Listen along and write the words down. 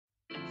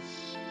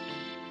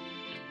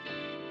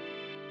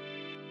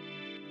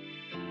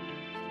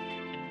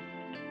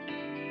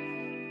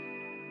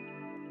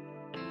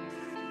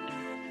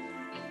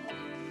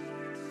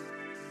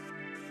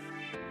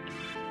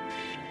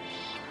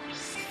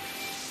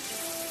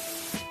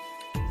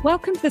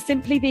Welcome to the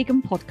Simply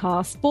Vegan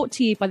podcast, brought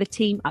to you by the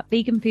team at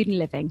Vegan Food and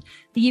Living,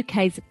 the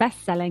UK's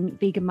best-selling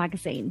vegan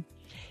magazine.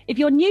 If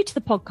you're new to the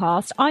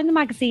podcast, I'm the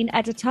magazine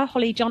editor,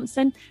 Holly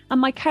Johnson,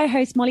 and my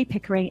co-host, Molly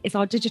Pickering, is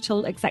our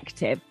digital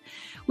executive.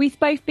 We've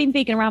both been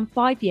vegan around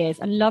 5 years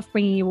and love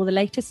bringing you all the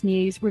latest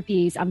news,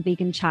 reviews, and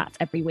vegan chat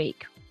every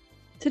week.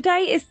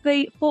 Today is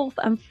the fourth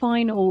and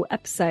final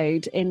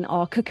episode in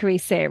our cookery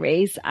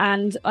series,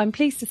 and I'm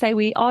pleased to say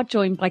we are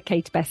joined by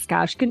Katy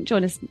Beskow. She couldn't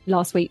join us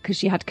last week because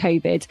she had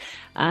COVID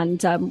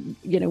and,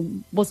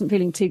 wasn't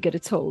feeling too good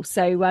at all.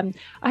 So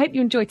I hope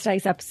you enjoyed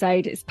today's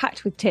episode. It's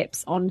packed with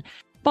tips on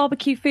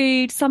barbecue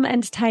food, summer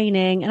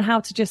entertaining, and how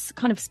to just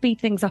kind of speed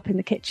things up in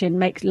the kitchen,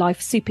 make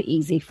life super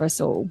easy for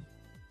us all.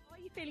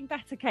 Feeling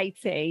better,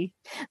 Katy?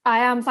 I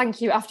am,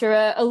 thank you. After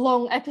a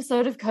long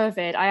episode of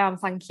COVID, I am,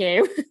 thank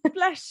you.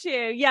 Bless you.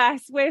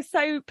 Yes, we're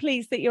so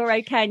pleased that you're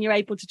okay and you're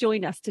able to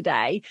join us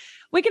today.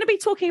 We're going to be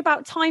talking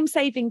about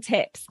time-saving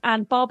tips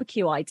and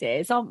barbecue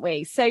ideas, aren't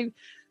we? So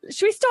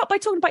should we start by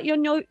talking about your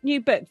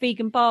new book,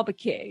 Vegan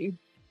BBQ?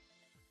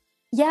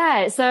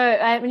 Yeah, so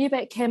my new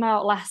book came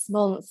out last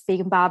month,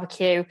 Vegan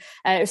BBQ.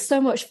 It was so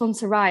much fun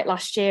to write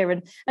last year.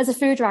 And as a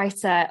food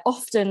writer,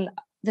 often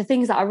the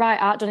things that I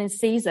write aren't done in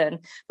season,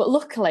 but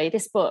luckily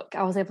this book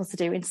I was able to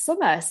do in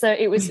summer. So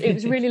it was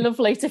really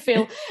lovely to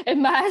feel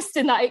immersed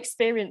in that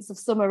experience of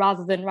summer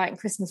rather than writing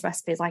Christmas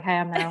recipes like I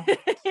am now.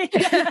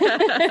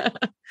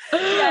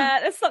 Yeah,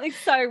 there's something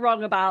so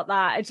wrong about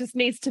that. It just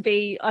needs to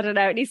be, I don't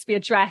know, it needs to be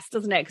addressed,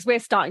 doesn't it? Because we're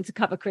starting to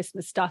cover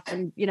Christmas stuff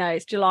and,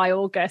 it's July,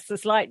 August.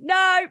 It's like,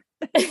 no.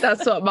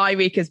 That's what my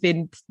week has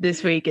been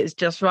this week. It's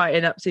just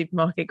writing up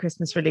supermarket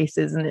Christmas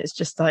releases, and it's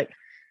just like,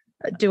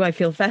 do I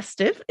feel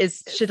festive?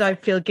 Should I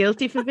feel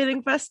guilty for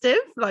feeling festive?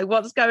 Like,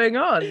 what's going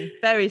on?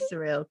 Very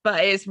surreal.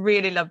 But it's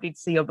really lovely to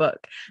see your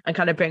book and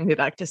kind of bring me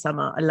back to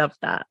summer. I love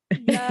that.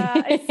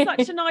 Yeah, it's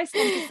such a nice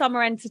one for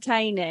summer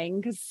entertaining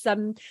because,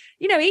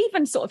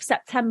 even sort of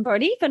September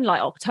and even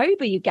like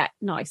October, you get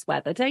nice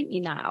weather, don't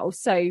you now?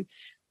 So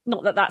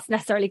not that that's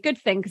necessarily a good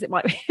thing because it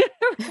might be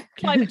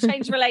climate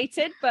change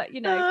related, but,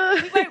 we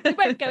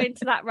won't go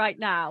into that right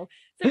now.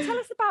 So tell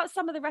us about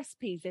some of the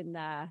recipes in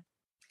there.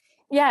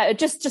 Yeah,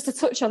 just to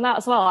touch on that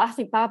as well, I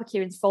think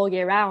barbecuing is all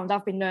year round.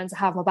 I've been known to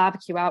have my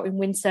barbecue out in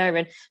winter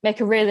and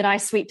make a really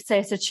nice sweet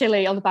potato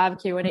chili on the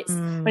barbecue when it's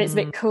a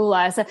bit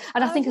cooler. So,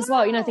 and I think as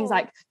well, things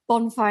like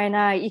bonfire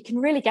night, you can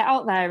really get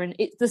out there and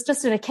there's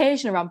just an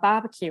occasion around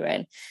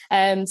barbecuing.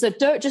 So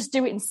don't just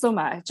do it in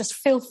summer. Just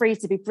feel free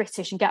to be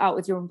British and get out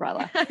with your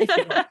umbrella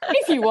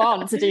if you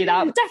want to do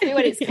that. But definitely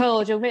when it's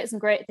cold, you'll make some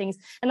great things.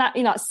 And that,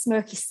 that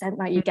smoky scent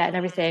that you get and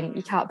everything,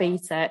 you can't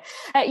beat it.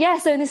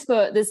 So in this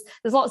book, there's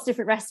lots of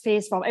different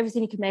recipes from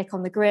everything you can make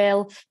on the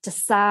grill to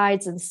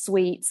sides and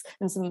sweets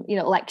and some,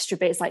 little extra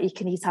bits like you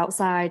can eat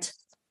outside.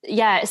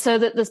 Yeah, so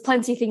that there's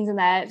plenty of things in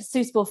there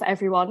suitable for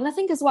everyone. And I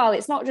think as well,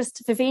 it's not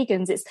just for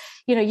vegans. It's,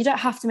 you don't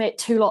have to make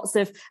two lots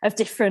of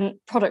different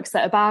products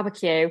that are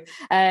barbecue,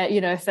 for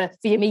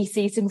your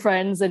meat-eating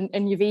friends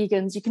and your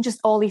vegans. You can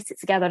just all eat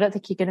it together. I don't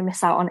think you're going to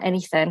miss out on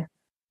anything.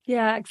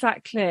 Yeah,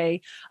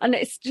 exactly. And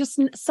it's just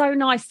so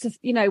nice to,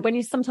 when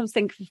you sometimes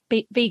think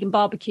of vegan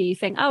barbecue, you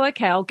think, oh,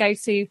 okay, I'll go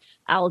to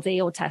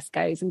Aldi or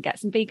Tesco's and get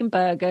some vegan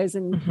burgers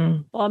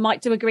and or I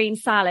might do a green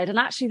salad. And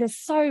actually there's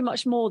so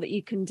much more that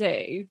you can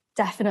do.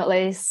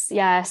 Definitely.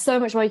 Yeah, so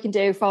much more you can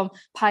do, from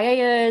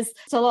paellas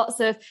to lots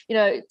of,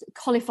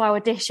 cauliflower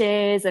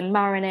dishes and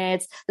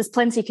marinades. There's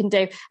plenty you can do.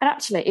 And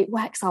actually it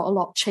works out a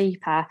lot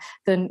cheaper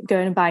than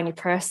going and buying your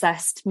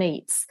processed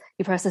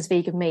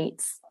vegan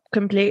meats.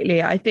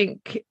 Completely. I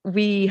think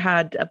we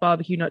had a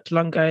barbecue not too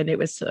long ago, and it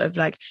was sort of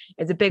like,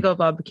 it's a big old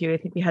barbecue. I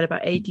think we had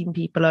about 18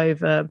 people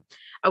over,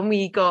 and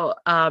we got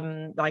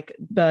like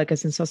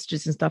burgers and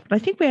sausages and stuff. And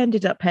I think we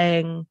ended up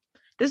paying,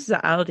 this is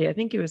at Aldi, I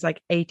think it was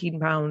like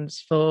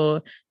 £18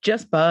 for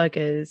just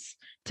burgers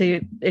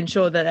to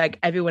ensure that like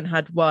everyone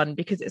had one,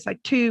 because it's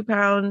like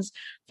 £2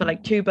 for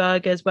like 2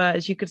 burgers,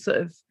 whereas you could sort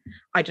of,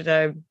 I don't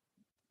know,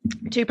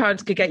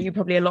 £2 could get you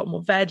probably a lot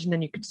more veg, and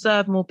then you could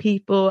serve more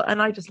people.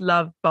 And I just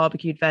love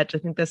barbecued veg. I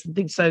think there's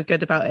something so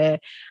good about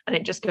it, and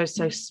it just goes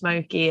so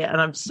smoky.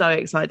 And I'm so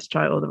excited to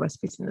try all the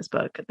recipes in this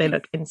book. They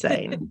look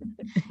insane.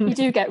 You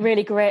do get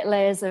really great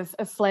layers of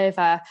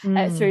flavour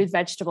through the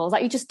vegetables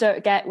that you just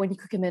don't get when you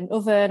cook them in an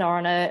oven or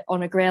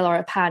on a grill or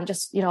a pan.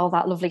 Just all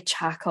that lovely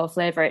charcoal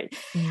flavour.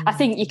 I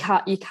think you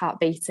can't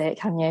beat it,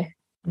 can you?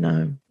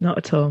 No, not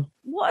at all.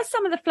 What are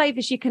some of the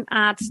flavours you can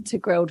add to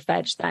grilled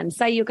veg then?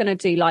 Say you're going to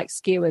do like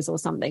skewers or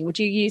something. Would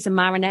you use a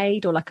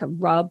marinade or like a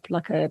rub,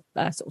 like a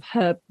sort of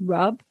herb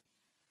rub?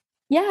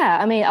 Yeah,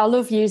 I mean, I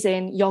love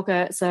using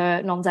yogurt, so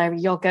non-dairy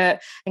yogurt,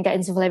 and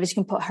getting some flavours. You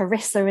can put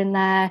harissa in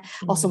there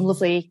or some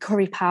lovely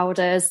curry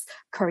powders,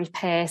 curry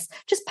paste,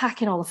 just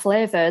packing all the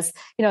flavours.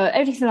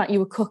 Everything that you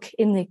would cook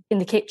in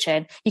the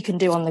kitchen, you can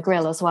do on the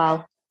grill as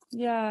well.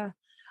 Yeah.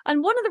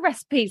 And one of the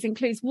recipes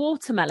includes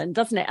watermelon,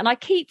 doesn't it? And I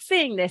keep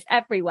seeing this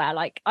everywhere,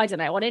 like, I don't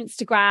know, on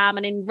Instagram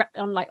and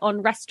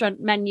on restaurant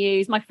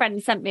menus. My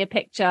friend sent me a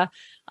picture,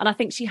 and I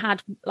think she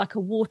had like a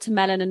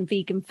watermelon and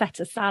vegan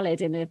feta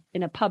salad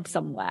in a pub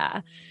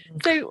somewhere.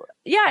 So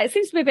yeah, it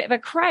seems to be a bit of a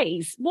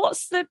craze.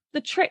 What's the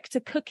trick to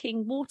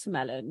cooking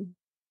watermelon?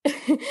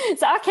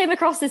 So I came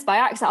across this by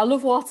accident. I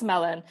love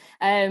watermelon.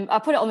 I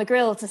put it on the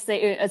grill to see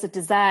it as a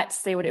dessert to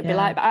see what it'd be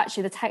like, but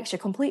actually the texture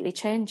completely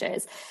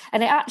changes.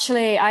 And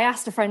I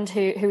asked a friend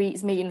who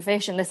eats meat and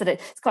fish, and they said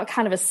it's got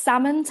kind of a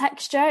salmon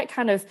texture. It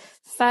kind of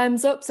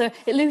firms up, so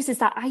it loses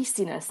that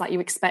iciness that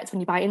you expect when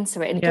you bite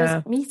into it, and it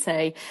goes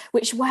meaty,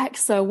 which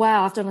works so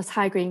well. I've done a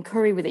Thai green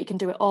curry with it. You can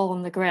do it all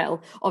on the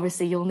grill.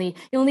 Obviously, you'll need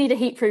a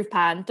heat-proof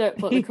pan. Don't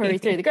put the curry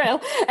through the grill.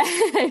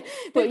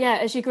 But yeah,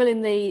 as you're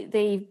grilling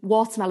the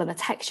watermelon, the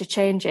texture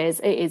changes.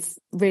 It is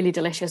really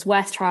delicious,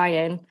 worth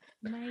trying.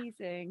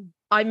 Amazing.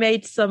 I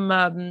made some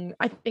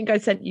I think I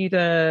sent you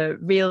the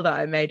reel that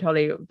I made,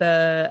 Holly,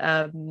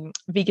 the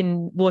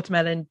vegan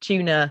watermelon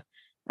tuna.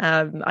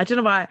 I don't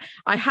know why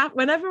I have,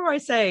 whenever I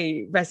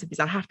say recipes,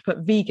 I have to put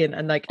vegan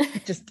and like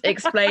just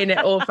explain it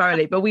all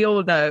thoroughly, but we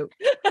all know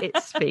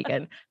it's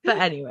vegan. But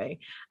anyway,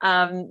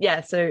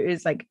 so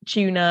it's like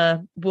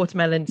tuna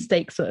watermelon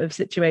steak sort of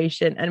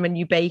situation, and when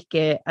you bake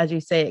it, as you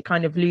say, it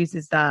kind of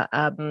loses that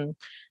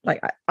like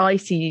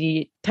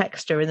icy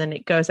texture, and then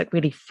it goes like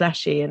really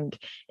fleshy, and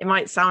it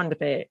might sound a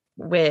bit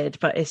weird,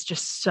 but it's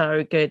just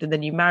so good. And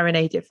then you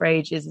marinate it for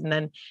ages, and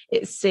then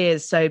it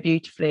sears so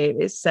beautifully.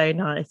 It's so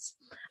nice.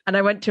 And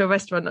I went to a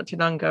restaurant not too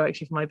long ago,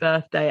 actually, for my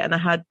birthday, and I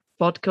had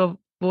vodka,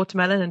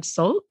 watermelon and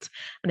salt,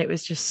 and it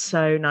was just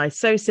so nice.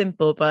 So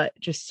simple, but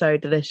just so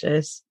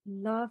delicious.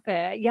 Love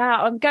it. Yeah,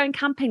 I'm going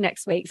camping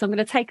next week, so I'm going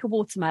to take a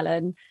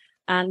watermelon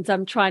and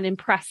try and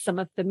impress some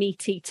of the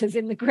meat eaters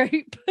in the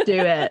group. Do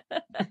it.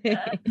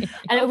 And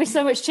it'll be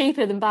so much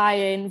cheaper than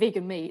buying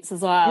vegan meats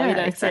as well,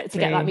 exactly. to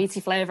get that meaty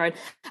flavour. And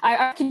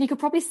I reckon you could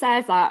probably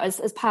serve that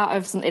as part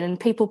of something, and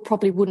people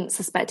probably wouldn't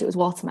suspect it was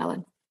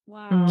watermelon.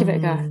 Wow. Give it a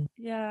go.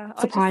 Yeah.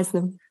 Surprise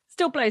them.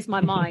 Still blows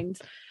my mind.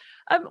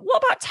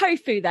 What about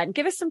tofu then?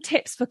 Give us some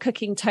tips for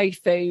cooking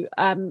tofu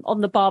on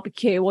the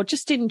barbecue, or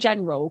just in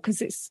general,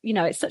 because it's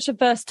such a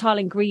versatile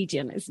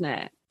ingredient, isn't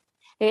it?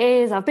 It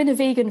is. I've been a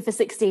vegan for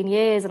 16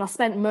 years, and I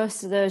spent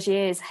most of those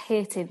years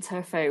hating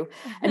tofu.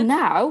 And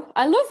now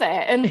I love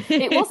it. And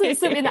it wasn't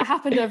something that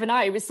happened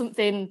overnight. It was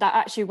something that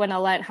actually, when I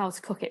learned how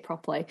to cook it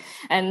properly,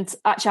 and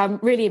actually I'm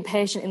really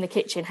impatient in the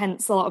kitchen,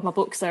 hence a lot of my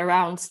books are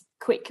around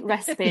quick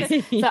recipes.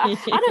 So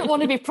I don't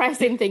want to be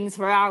pressing things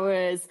for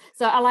hours.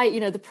 So I like,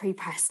 the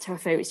pre-pressed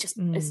tofu. It's just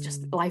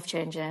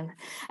life-changing.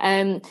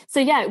 So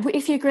yeah,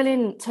 if you're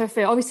grilling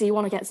tofu, obviously you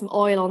want to get some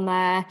oil on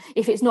there.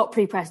 If it's not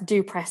pre-pressed,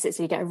 do press it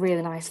so you get a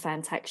really nice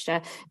firm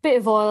texture. Bit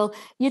of oil.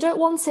 You don't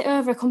want it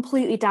over a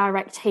completely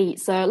direct heat.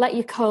 So let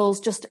your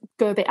coals just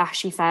go a bit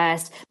ashy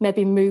first.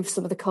 Maybe move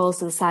some of the coals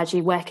to the side so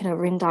you're working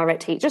over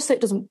indirect heat, just so it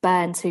doesn't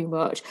burn too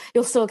much.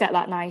 You'll still get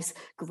that nice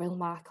grill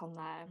mark on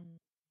there.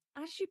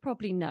 As you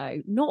probably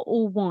know, not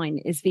all wine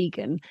is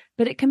vegan,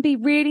 but it can be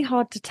really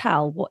hard to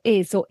tell what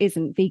is or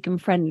isn't vegan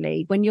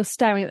friendly when you're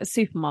staring at the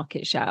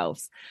supermarket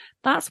shelves.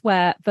 That's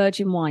where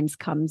Virgin Wines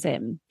comes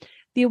in.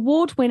 The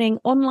award-winning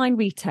online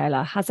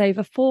retailer has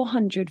over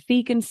 400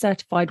 vegan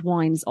certified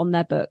wines on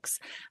their books.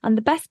 And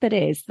the best bit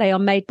is they are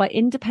made by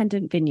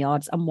independent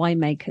vineyards and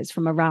winemakers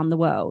from around the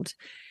world.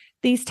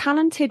 These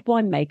talented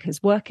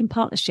winemakers work in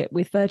partnership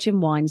with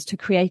Virgin Wines to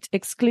create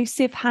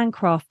exclusive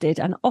handcrafted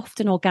and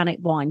often organic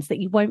wines that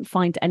you won't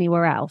find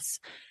anywhere else.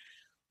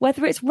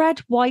 Whether it's red,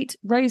 white,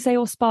 rosé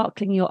or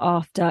sparkling you're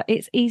after,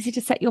 it's easy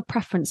to set your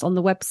preference on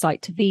the website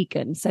to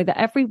vegan so that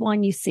every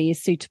wine you see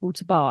is suitable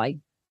to buy.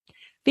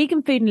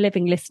 Vegan Food and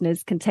Living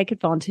listeners can take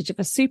advantage of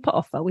a super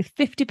offer with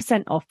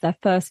 50% off their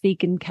first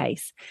vegan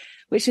case,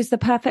 which is the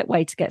perfect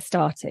way to get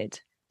started.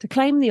 To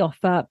claim the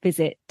offer,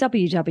 visit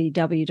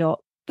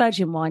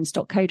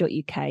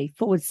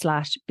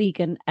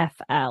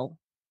www.virginwines.co.uk/veganfl.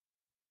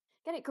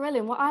 Get it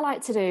grilling. What I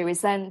like to do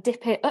is then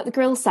dip it at the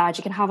grill side.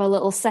 You can have a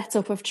little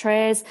setup of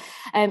trays,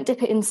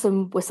 dip it in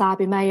some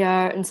wasabi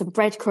mayo and some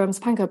breadcrumbs,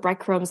 panko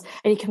breadcrumbs,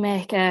 and you can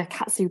make a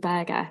katsu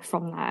burger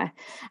from there.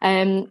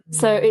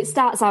 So it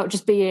starts out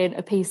just being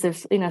a piece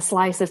of,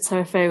 slice of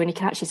tofu, and you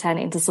can actually turn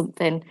it into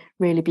something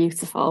really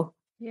beautiful.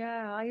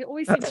 Yeah, I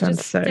always seem to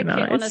just stick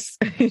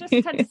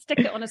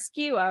it on a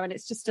skewer, and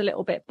it's just a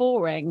little bit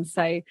boring.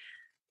 So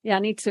yeah, I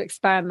need to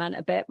experiment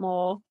a bit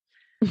more.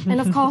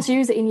 And of course,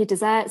 use it in your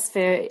desserts.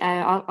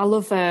 I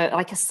love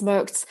a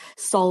smoked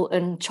salt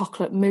and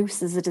chocolate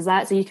mousse as a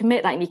dessert. So you can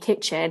make that in your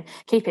kitchen,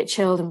 keep it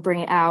chilled and bring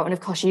it out. And of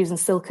course, using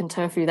silken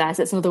tofu there.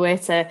 So it's another way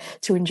to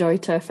enjoy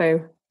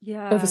tofu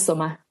over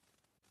summer.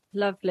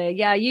 Lovely.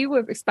 Yeah, you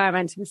were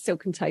experimenting with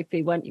silken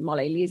tofu, weren't you,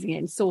 Molly? Using it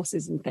in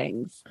sauces and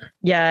things.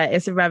 Yeah,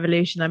 it's a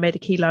revolution. I made a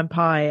key lime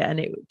pie and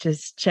it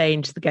just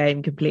changed the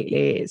game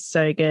completely. It's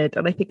so good.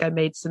 And I think I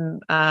made some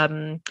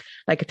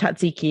like a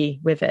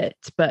tzatziki with it,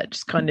 but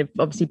just kind of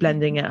obviously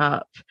blending it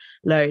up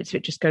loads. So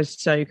it just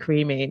goes so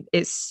creamy.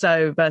 It's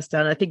so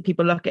versatile. And I think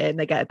people look at it and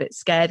they get a bit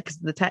scared because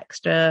of the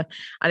texture.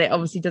 And it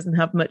obviously doesn't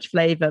have much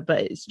flavour,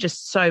 but it's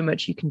just so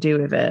much you can do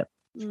with it.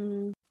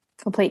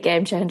 Complete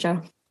game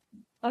changer.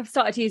 I've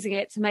started using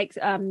it to make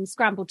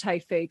scrambled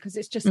tofu because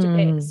it's just a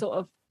bit sort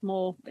of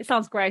more, it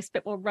sounds gross, a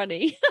bit more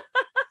runny.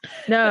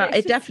 No,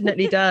 it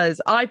definitely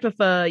does. I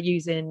prefer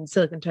using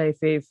silken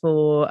tofu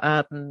for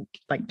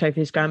like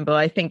tofu scramble.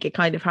 I think it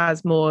kind of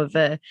has more of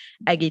a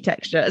eggy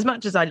texture. As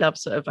much as I love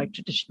sort of like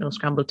traditional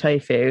scrambled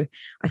tofu,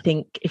 I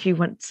think if you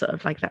want sort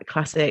of like that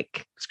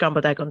classic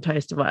scrambled egg on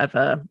toast or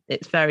whatever,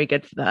 it's very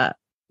good for that.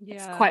 Yeah.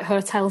 It's quite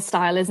hotel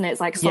style, isn't it? It's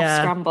like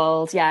soft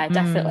scrambled. Yeah,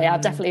 definitely.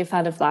 I'm definitely a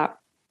fan of that.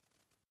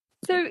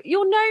 So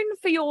you're known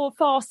for your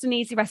fast and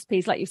easy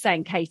recipes, like you're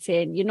saying, Katie,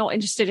 and you're not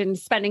interested in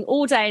spending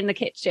all day in the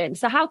kitchen.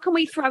 So how can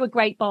we throw a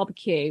great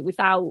barbecue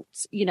without,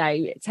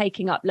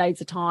 taking up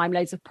loads of time,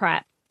 loads of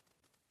prep?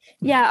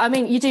 Yeah, I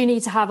mean, you do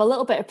need to have a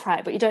little bit of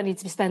prep, but you don't need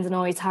to be spending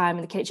all your time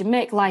in the kitchen.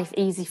 Make life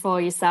easy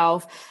for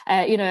yourself.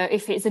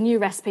 If it's a new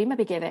recipe,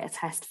 maybe give it a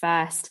test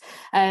first.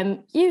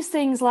 Use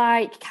things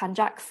like canned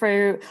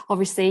jackfruit.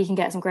 Obviously, you can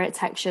get some great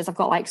textures. I've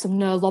got like some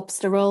no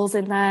lobster rolls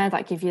in there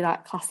that give you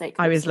that classic.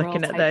 I was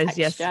looking at those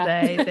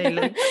yesterday. They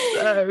look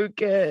so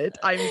good.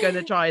 I'm going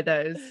to try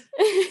those.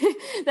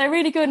 They're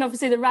really good. And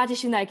obviously the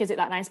radish in there gives it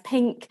that nice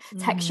pink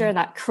texture and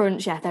that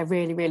crunch. Yeah, they're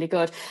really, really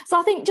good. So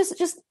I think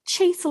just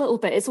cheat a little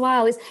bit as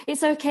well.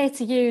 It's okay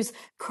to use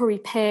curry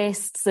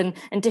pastes and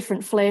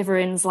different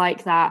flavourings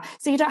like that.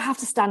 So you don't have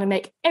to stand and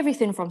make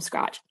everything from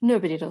scratch.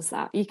 Nobody does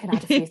that. You can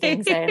add a few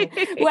things in,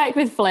 work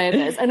with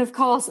flavours. And of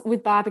course,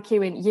 with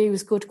barbecuing,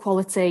 use good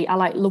quality. I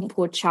like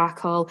lumpwood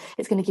charcoal.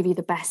 It's going to give you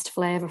the best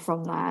flavour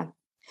from there.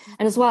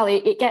 And as well,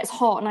 it gets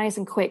hot nice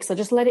and quick. So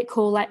just let it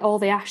cool, let all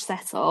the ash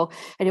settle,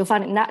 and you'll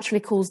find it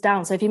naturally cools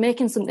down. So if you're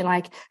making something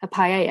like a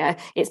paella,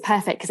 it's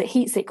perfect because it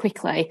heats it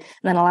quickly and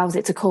then allows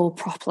it to cool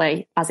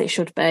properly as it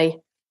should be.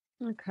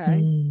 Okay.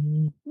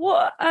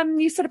 What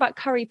you said about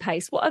curry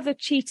paste, what other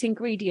cheat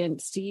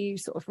ingredients do you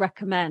sort of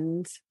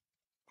recommend?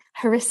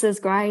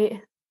 Harissa's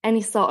great.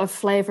 Any sort of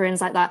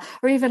flavourings like that,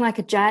 or even like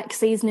a jerk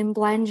seasoning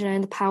blend, in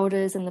the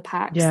powders and the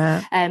packs.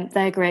 Yeah.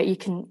 They're great. You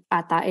can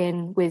add that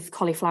in with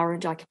cauliflower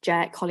and like a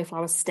jerk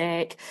cauliflower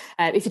steak.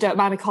 If you don't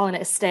mind me calling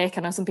it a steak,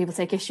 I know some people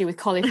take issue with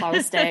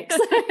cauliflower steaks.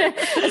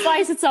 A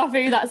slice of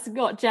tofu that's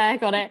got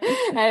jerk on it.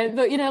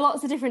 But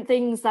lots of different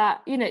things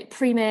that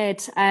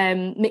pre-made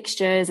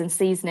mixtures and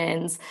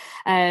seasonings.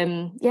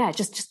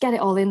 Just get it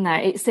all in there.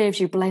 It saves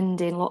you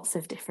blending lots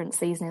of different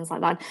seasonings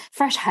like that.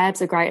 Fresh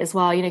herbs are great as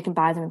well. You can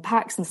buy them in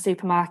packs in the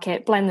supermarket.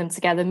 Blend them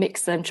together,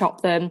 mix them,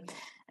 chop them,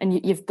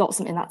 and you've got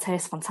something that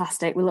tastes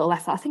fantastic with little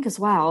effort. I think as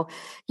well,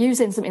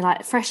 using something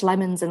like fresh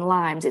lemons and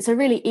limes, it's a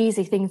really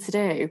easy thing to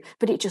do,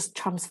 but it just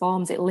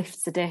transforms, it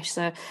lifts the dish.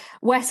 So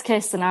worst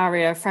case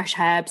scenario, fresh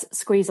herbs,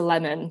 squeeze a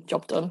lemon,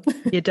 job done.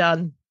 You're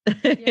done.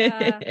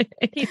 Yeah,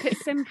 keep it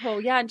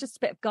simple. Yeah, and just a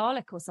bit of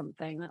garlic or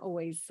something that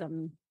always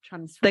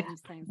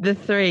transforms things. The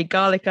three,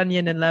 garlic,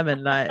 onion and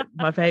lemon, like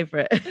my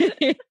favourite.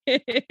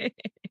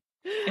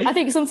 I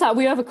think sometimes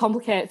we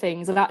overcomplicate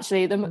things, and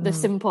actually the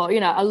simple,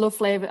 I love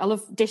flavour, I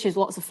love dishes,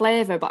 lots of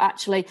flavour, but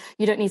actually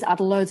you don't need to add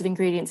loads of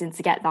ingredients in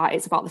to get that.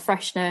 It's about the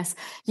freshness,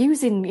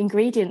 using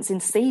ingredients in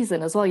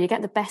season as well. You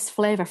get the best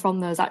flavour from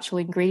those actual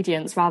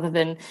ingredients rather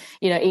than,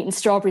 eating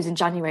strawberries in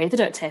January. They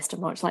don't taste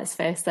much, let's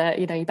face it.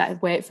 You better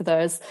wait for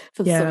those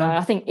for the summer.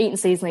 I think eating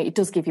seasonally, it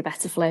does give you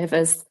better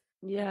flavours.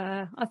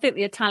 Yeah, I think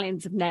the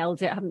Italians have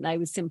nailed it, haven't they,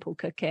 with simple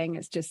cooking?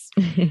 It's just...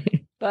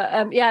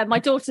 But my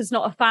daughter's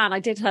not a fan. I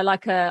did her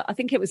I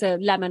think it was a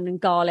lemon and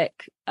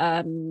garlic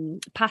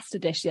pasta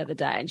dish the other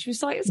day. And she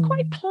was like, it's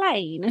quite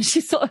plain. And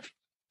she's sort of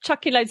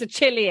chucking loads of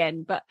chili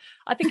in. But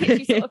I think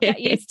you sort of get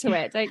used to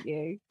it, don't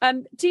you?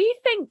 Do you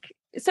think,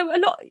 so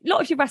a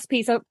lot of your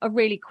recipes are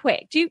really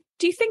quick. Do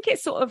you think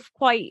it's sort of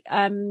quite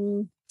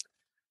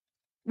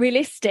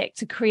realistic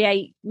to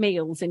create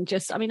meals in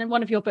just, and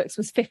one of your books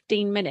was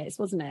 15 minutes,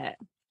 wasn't it?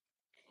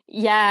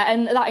 Yeah,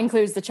 and that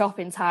includes the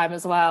chopping time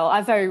as well.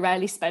 I very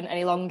rarely spent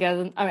any longer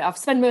than, I've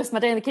spent most of my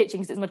day in the kitchen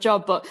because it's my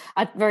job, but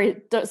I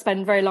don't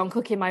spend very long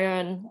cooking my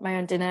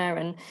own dinner.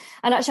 And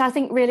actually, I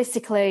think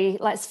realistically,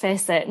 let's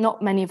face it,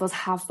 not many of us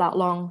have that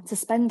long to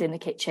spend in the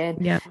kitchen.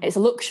 Yeah. It's a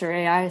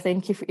luxury, I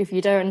think, if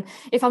you don't.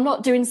 If I'm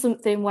not doing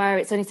something where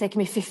it's only taking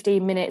me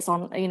 15 minutes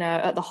on,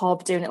 at the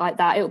hob doing it like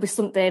that, it'll be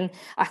something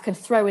I can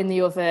throw in the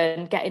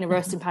oven, get in a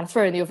roasting pan,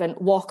 throw in the oven,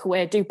 walk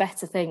away, do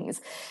better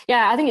things.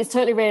 Yeah, I think it's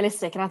totally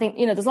realistic. And I think,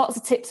 there's lots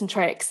of tips and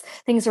tricks,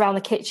 things around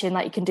the kitchen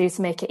that you can do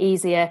to make it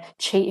easier.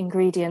 Cheat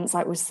ingredients,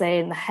 like we're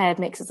saying, the herb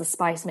mixes, the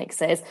spice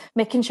mixes,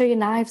 making sure your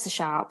knives are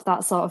sharp,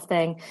 that sort of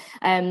thing.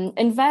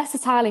 And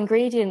versatile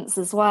ingredients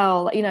as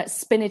well. You know,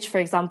 spinach, for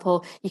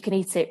example, you can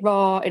eat it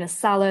raw in a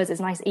salad. It's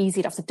nice, easy.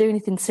 You don't have to do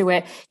anything to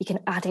it. You can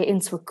add it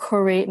into a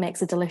curry. It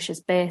makes a delicious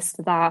base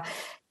to that.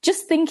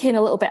 Just thinking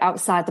a little bit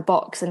outside the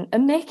box and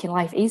making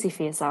life easy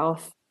for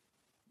yourself.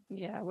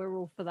 Yeah, we're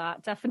all for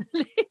that,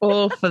 definitely.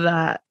 All for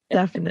that,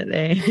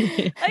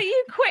 definitely. Are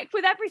you quick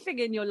with everything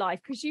in your life?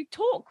 Because you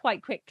talk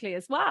quite quickly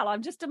as well.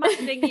 I'm just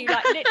imagining you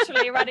like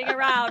literally running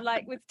around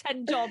like with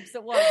 10 jobs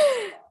at once.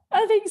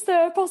 I think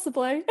so,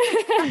 possibly.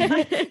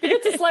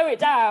 Good to slow it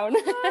down.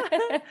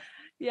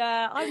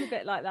 Yeah, I'm a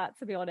bit like that,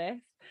 to be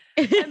honest.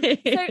 So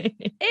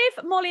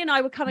if Molly and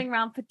I were coming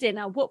around for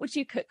dinner, what would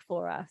you cook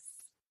for us?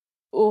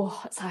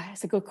 Oh,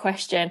 it's a good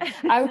question.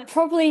 I would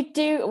probably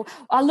do.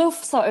 I love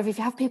sort of if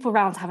you have people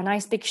around to have a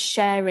nice big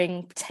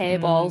sharing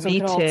table. So we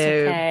can all tuck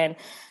in.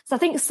 So I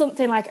think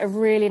something like a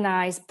really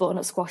nice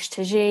butternut squash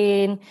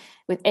tagine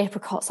with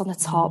apricots on the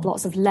top,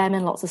 lots of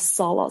lemon, lots of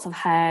salt, lots of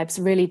herbs,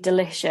 really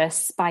delicious,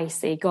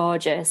 spicy,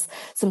 gorgeous.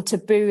 Some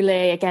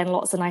tabbouleh, again,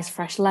 lots of nice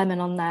fresh lemon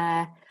on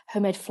there.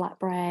 Homemade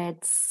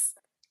flatbreads.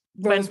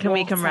 When can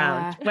we come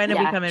round? When are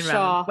we coming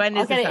round? When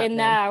is I'll get it in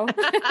now.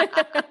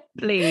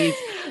 Please.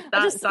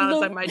 That sounds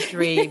like my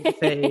dream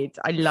food.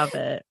 I love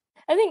it.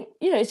 I think,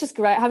 it's just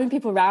great having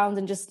people around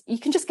and you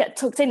can just get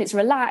tucked in. It's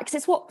relaxed.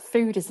 It's what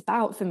food is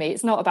about for me.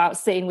 It's not about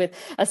sitting with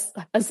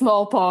a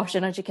small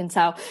portion, as you can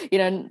tell,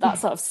 and that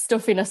sort of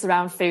stuffiness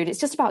around food. It's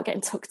just about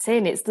getting tucked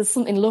in. There's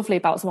something lovely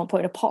about someone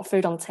putting a pot of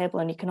food on the table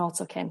and you can all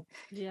tuck in.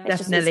 Yeah, it's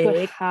definitely. Just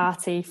good,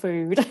 hearty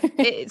food.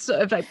 It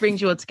sort of like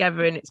brings you all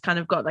together and it's kind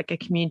of got like a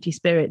community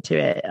spirit to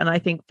it. And I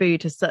think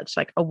food is such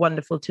like a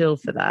wonderful tool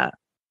for that.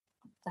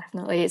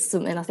 Definitely, it's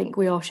something I think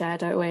we all share,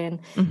 don't we?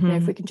 And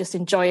if we can just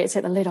enjoy it,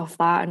 take the lid off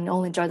that, and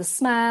all enjoy the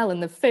smell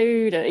and the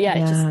food,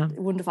 it's just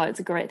wonderful. It's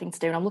a great thing to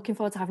do, and I'm looking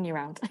forward to having you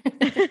around.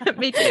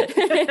 Me too.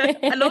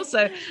 And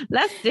also,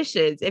 less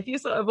dishes. If you're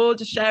sort of all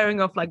just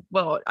sharing off, like,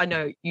 well, I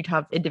know you'd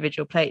have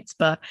individual plates,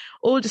 but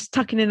all just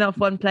tucking in off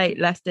one plate,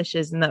 less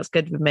dishes, and that's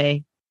good with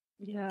me.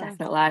 Yeah,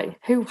 definitely.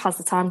 Who has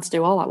the time to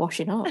do all that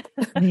washing up?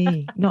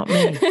 Me, not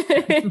me.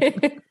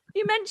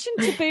 You mentioned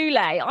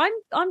tabbouleh.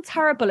 I'm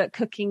terrible at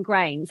cooking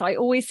grains. I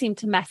always seem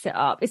to mess it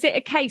up. Is it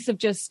a case of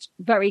just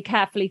very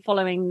carefully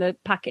following the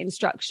packet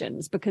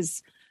instructions?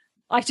 Because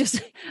I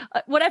just,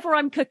 whatever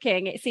I'm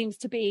cooking, it seems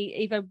to be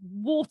either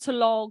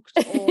waterlogged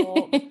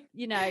or,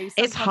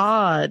 It's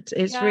hard.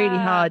 It's really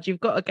hard. You've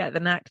got to get the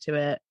knack to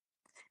it.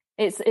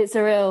 It's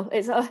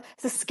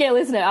a skill,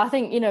 isn't it? I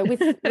think, with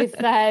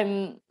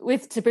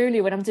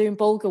tabbouleh, when I'm doing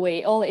bulgur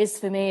wheat, all it is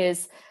for me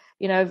is,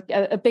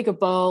 a bigger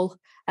bowl,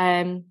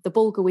 the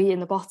bulgur wheat in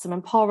the bottom,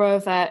 and pour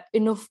over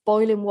enough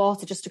boiling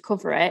water just to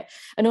cover it.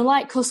 And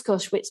unlike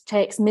couscous, which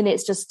takes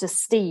minutes just to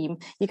steam,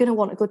 you're going to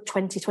want a good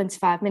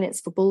 20-25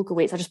 minutes for bulgur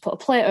wheat. So I just put a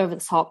plate over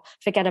the top,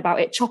 forget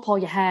about it, chop all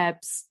your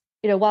herbs,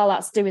 while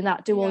that's doing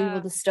that, do all your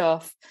other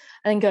stuff,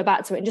 and then go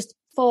back to it and just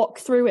fork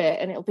through it,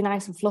 and it'll be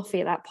nice and fluffy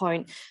at that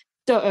point.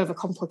 Don't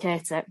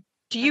overcomplicate it.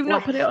 Do you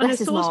not put it on a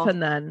saucepan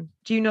then?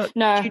 Do you not?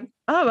 No.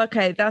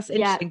 Okay. That's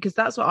interesting because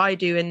that's what I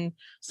do. And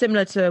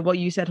similar to what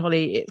you said,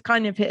 Holly, it's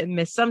kind of hit and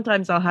miss.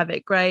 Sometimes I'll have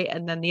it great.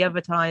 And then the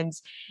other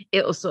times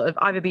it'll sort of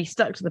either be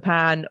stuck to the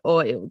pan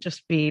or it'll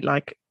just be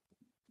like,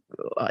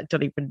 I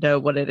don't even know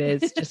what it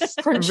is. Just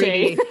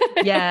crunchy.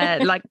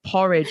 Really, like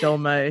porridge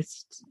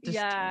almost.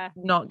 Just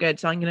not good.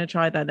 So I'm going to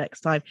try that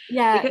next time.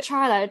 Yeah,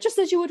 try that. Just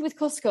as you would with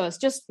couscous.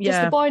 Just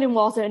the boiling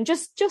water and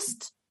just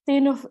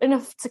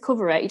enough to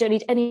cover it. You don't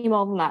need any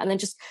more than that, and then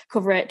just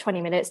cover it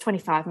 20 minutes,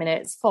 25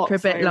 minutes for a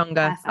bit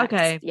longer. Perfect.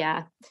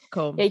 Okay,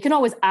 cool. You can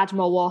always add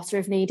more water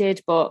if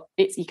needed, but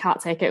you can't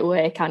take it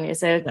away, can you?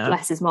 So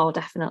less is more,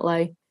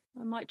 definitely.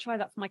 I might try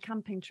that for my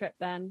camping trip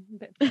then.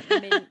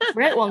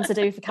 Great one to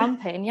do for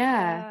camping.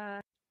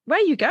 Where are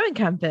you going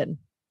camping?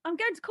 I'm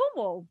going to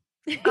Cornwall.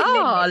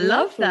 Oh, I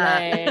love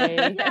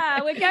that.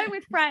 Yeah, we're going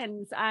with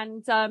friends,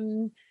 and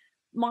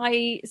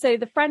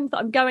the friend that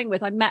I'm going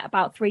with, I met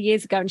about 3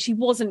 years ago, and she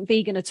wasn't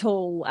vegan at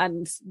all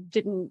and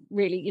didn't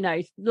really,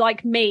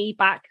 like me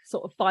back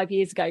sort of 5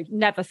 years ago,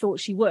 never thought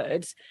she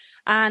would.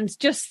 And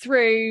just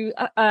through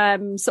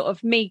sort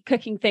of me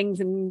cooking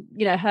things and,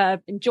 her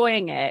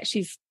enjoying it,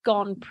 she's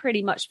gone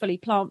pretty much fully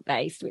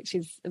plant-based, which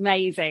is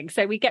amazing.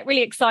 So we get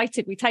really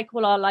excited. We take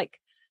all our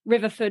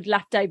Riverford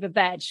leftover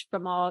veg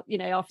from our,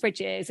 our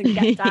fridges and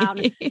get down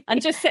and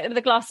just sit with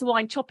a glass of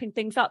wine, chopping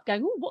things up,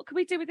 going, oh, what can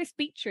we do with this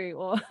beetroot?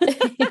 Or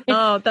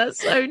oh,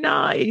 that's so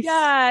nice.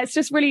 Yeah, it's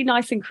just really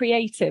nice and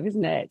creative,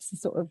 isn't it?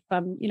 It's sort of,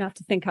 have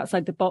to think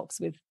outside the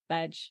box with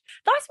veg.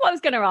 That's what I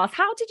was going to ask.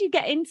 How did you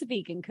get into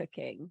vegan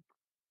cooking?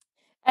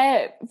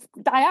 By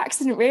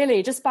accident,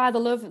 really, just by the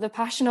love, the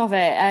passion of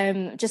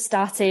it. Just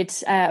started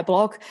a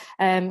blog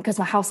because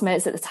my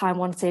housemates at the time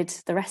wanted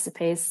the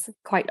recipes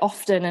quite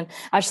often, and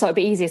I just thought it'd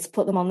be easier to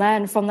put them on there.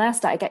 And from there,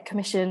 started to get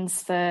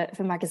commissions for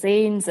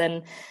magazines,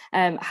 and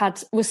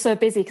was so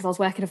busy because I was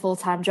working a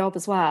full-time job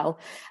as well.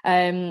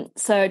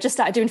 So just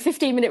started doing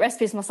 15-minute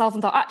recipes myself,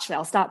 and thought, actually,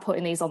 I'll start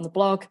putting these on the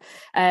blog.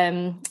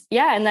 And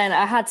then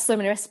I had so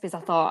many recipes, I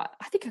thought,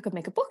 I think I could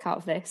make a book out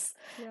of this.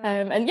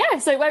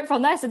 So it went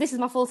from there. So this is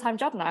my full-time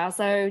job now.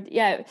 So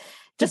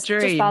just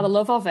by the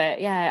love of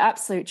it.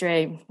 Absolute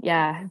dream.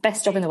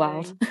 Best job in the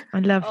world. I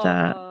love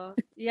that.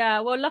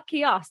 Yeah, well,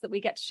 lucky us that we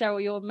get to share all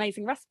your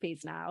amazing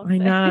recipes now. I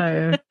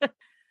know.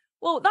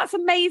 Well, that's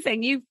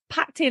amazing. You've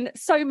packed in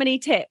so many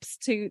tips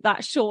to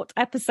that short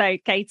episode,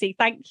 Katy.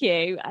 Thank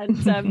you.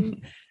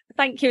 And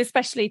thank you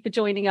especially for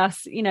joining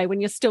us, when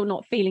you're still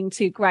not feeling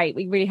too great.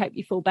 We really hope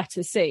you feel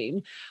better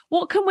soon.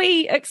 What can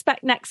we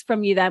expect next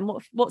from you then?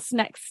 What's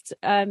next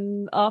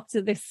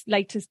after this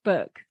latest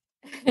book?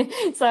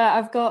 So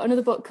I've got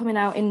another book coming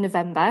out in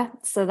November.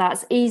 So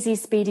that's Easy,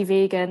 Speedy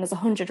Vegan. There's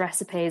 100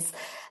 recipes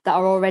that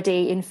are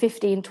already in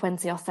 15,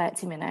 20 or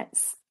 30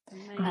 minutes.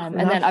 And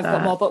then I've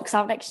got more books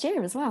out next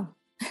year as well.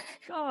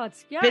 God,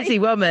 yeah. Busy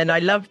woman. I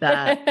love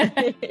that.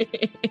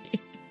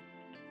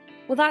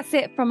 Well, that's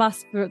it from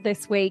us for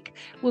this week.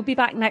 We'll be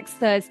back next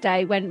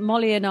Thursday when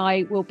Molly and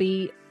I will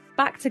be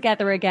back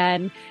together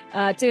again,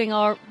 doing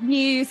our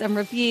news and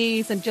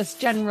reviews and just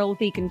general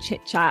vegan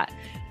chit chat.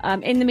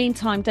 In the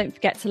meantime, don't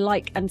forget to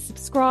like and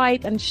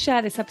subscribe and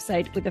share this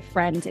episode with a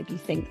friend if you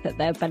think that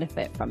they'll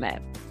benefit from it.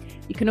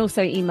 You can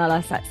also email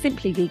us at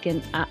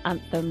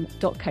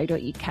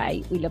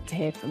simplyvegan@anthem.co.uk. We love to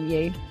hear from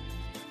you.